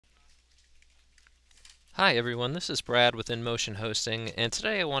Hi everyone, this is Brad with InMotion Hosting, and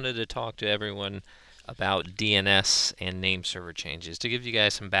today I wanted to talk to everyone about DNS and name server changes to give you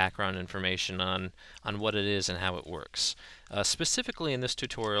guys some background information on what it is and how it works. Specifically in this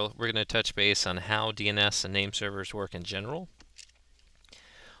tutorial, we're going to touch base on how DNS and name servers work in general,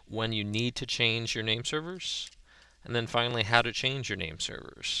 when you need to change your name servers, and then finally how to change your name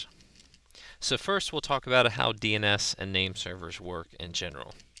servers. So first we'll talk about how DNS and name servers work in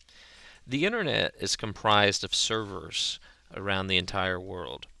general. The internet is comprised of servers around the entire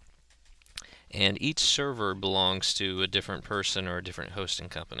world, and each server belongs to a different person or a different hosting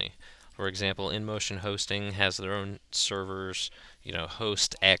company. For example, InMotion Hosting has their own servers,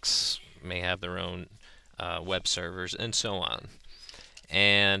 Host X may have their own web servers, and so on.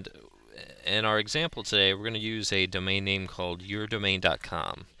 And in our example today, we're going to use a domain name called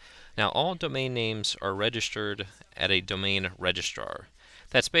yourdomain.com. Now, all domain names are registered at a domain registrar.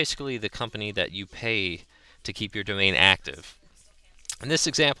 That's basically the company that you pay to keep your domain active. In this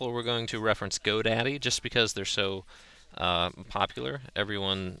example, we're going to reference GoDaddy just because they're so popular.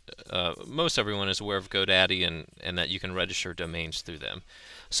 Most everyone is aware of GoDaddy and that you can register domains through them.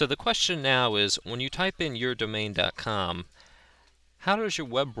 So the question now is, when you type in yourdomain.com, how does your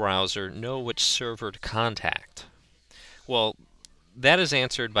web browser know which server to contact? Well, that is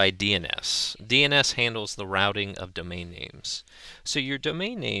answered by DNS. DNS handles the routing of domain names. So your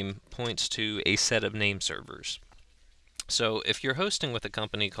domain name points to a set of name servers. So if you're hosting with a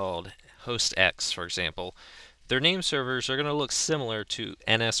company called Host X, for example, their name servers are going to look similar to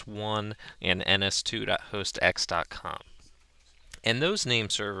ns1 and ns2.hostx.com. And those name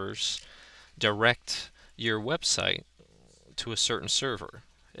servers direct your website to a certain server.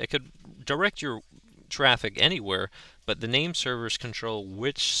 It could direct your traffic anywhere, but the name servers control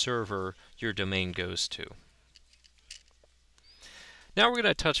which server your domain goes to. Now we're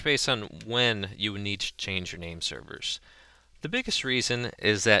going to touch base on when you would need to change your name servers. The biggest reason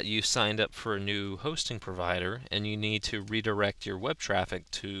is that you signed up for a new hosting provider and you need to redirect your web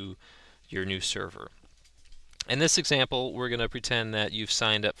traffic to your new server. In this example, we're going to pretend that you've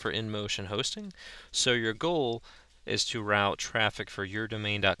signed up for InMotion Hosting, so your goal is to route traffic for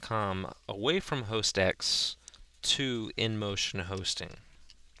yourdomain.com away from HostX to InMotion Hosting.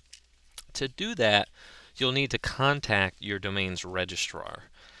 To do that, you'll need to contact your domain's registrar.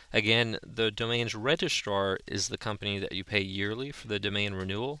 Again, the domain's registrar is the company that you pay yearly for the domain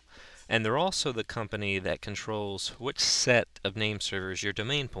renewal, and they're also the company that controls which set of name servers your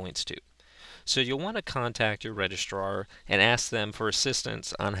domain points to. So you'll want to contact your registrar and ask them for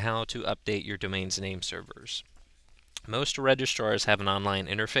assistance on how to update your domain's name servers. Most registrars have an online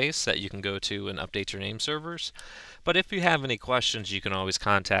interface that you can go to and update your name servers, but if you have any questions, you can always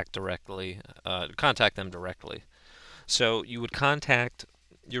contact them directly. So you would contact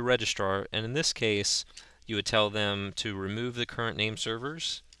your registrar, and in this case, you would tell them to remove the current name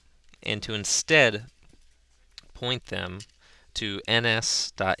servers and to instead point them to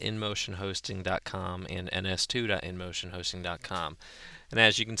ns.inmotionhosting.com and ns2.inmotionhosting.com. And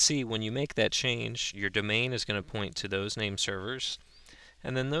as you can see, when you make that change, your domain is going to point to those name servers,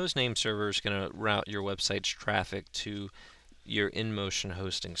 and then those name servers are going to route your website's traffic to your InMotion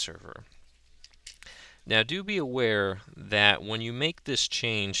hosting server. Now, do be aware that when you make this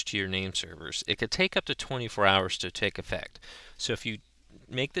change to your name servers, it could take up to 24 hours to take effect. So if you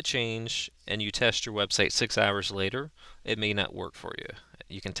make the change and you test your website 6 hours later, it may not work for you.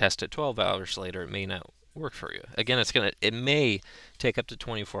 You can test it 12 hours later, it may not work for you. Again, it may take up to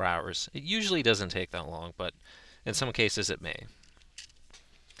 24 hours. It usually doesn't take that long, but in some cases it may.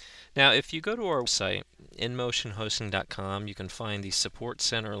 Now, if you go to our website, inmotionhosting.com, you can find the Support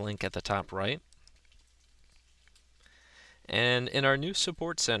Center link at the top right. And in our new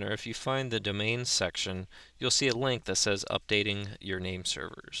Support Center, if you find the Domains section, you'll see a link that says Updating Your Name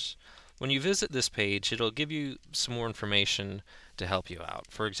Servers. When you visit this page, it'll give you some more information to help you out.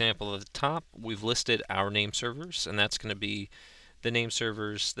 For example, at the top, we've listed our name servers, and that's going to be the name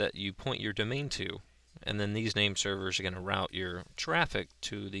servers that you point your domain to. And then these name servers are going to route your traffic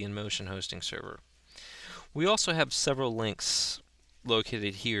to the InMotion hosting server. We also have several links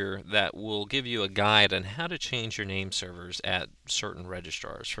located here that will give you a guide on how to change your name servers at certain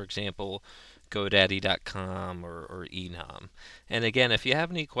registrars. For example, GoDaddy.com or eNom. And again, if you have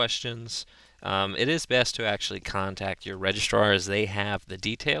any questions, it is best to actually contact your registrar, as they have the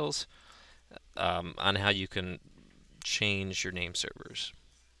details on how you can change your name servers.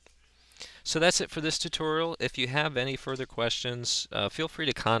 So that's it for this tutorial. If you have any further questions, feel free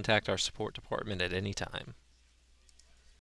to contact our support department at any time.